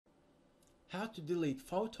how to delete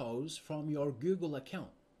photos from your Google account.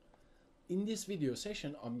 In this video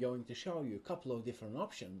session, I'm going to show you a couple of different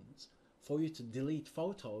options for you to delete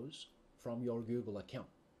photos from your Google account,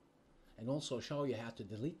 and also show you how to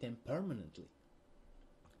delete them permanently.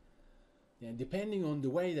 Now, depending on the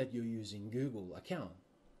way that you're using Google account,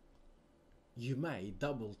 you may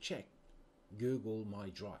double check Google My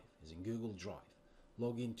Drive, as in Google Drive.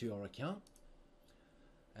 Log into your account,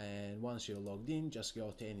 and once you're logged in, just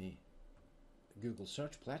go to any Google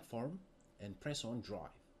search platform and press on Drive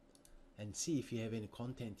and see if you have any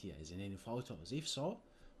content here, as in any photos. If so,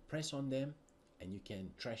 press on them and you can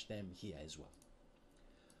trash them here as well.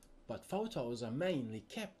 But photos are mainly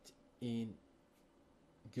kept in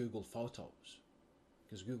Google Photos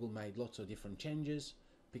because Google made lots of different changes.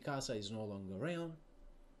 Picasa is no longer around.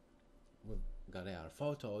 We've got our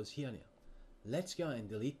photos here now. Let's go and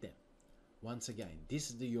delete them. Once again, this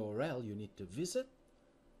is the URL you need to visit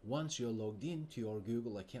once you're logged in to your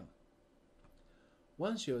Google account.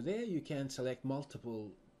 Once you're there, you can select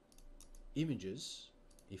multiple images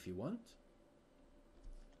if you want.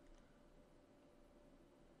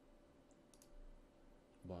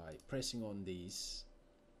 By pressing on these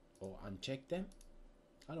or uncheck them.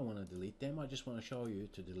 I don't want to delete them, I just want to show you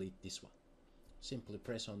to delete this one. Simply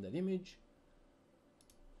press on that image,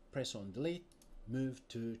 press on delete, move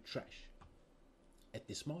to trash. At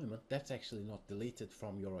this moment, that's actually not deleted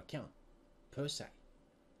from your account per se.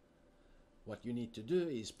 What you need to do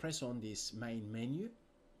is press on this main menu,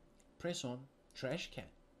 press on trash can,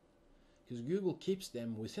 because Google keeps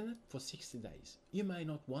them within it for 60 days. You may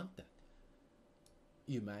not want that.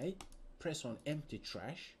 You may press on empty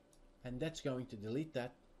trash, and that's going to delete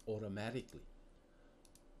that automatically.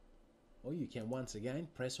 Or you can once again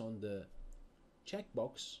press on the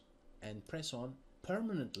checkbox and press on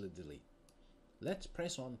permanently delete. Let's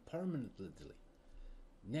press on permanently delete.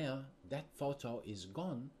 Now that photo is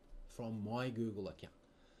gone from my Google account.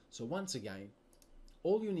 So once again,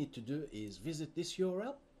 all you need to do is visit this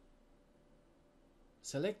URL,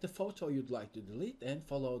 select the photo you'd like to delete, and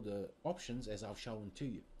follow the options as I've shown to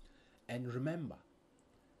you. And remember,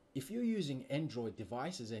 if you're using Android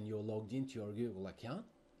devices and you're logged into your Google account,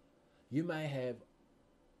 you may have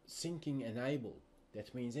syncing enabled.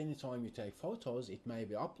 That means anytime you take photos, it may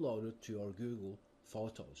be uploaded to your Google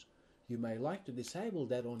Photos. You may like to disable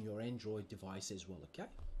that on your Android device as well, okay?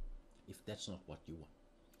 If that's not what you want.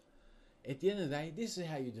 At the end of the day, this is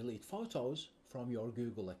how you delete photos from your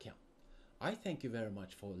Google account. I thank you very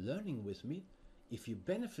much for learning with me. If you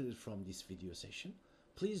benefited from this video session,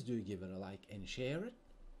 please do give it a like and share it.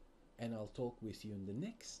 And I'll talk with you in the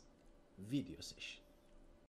next video session.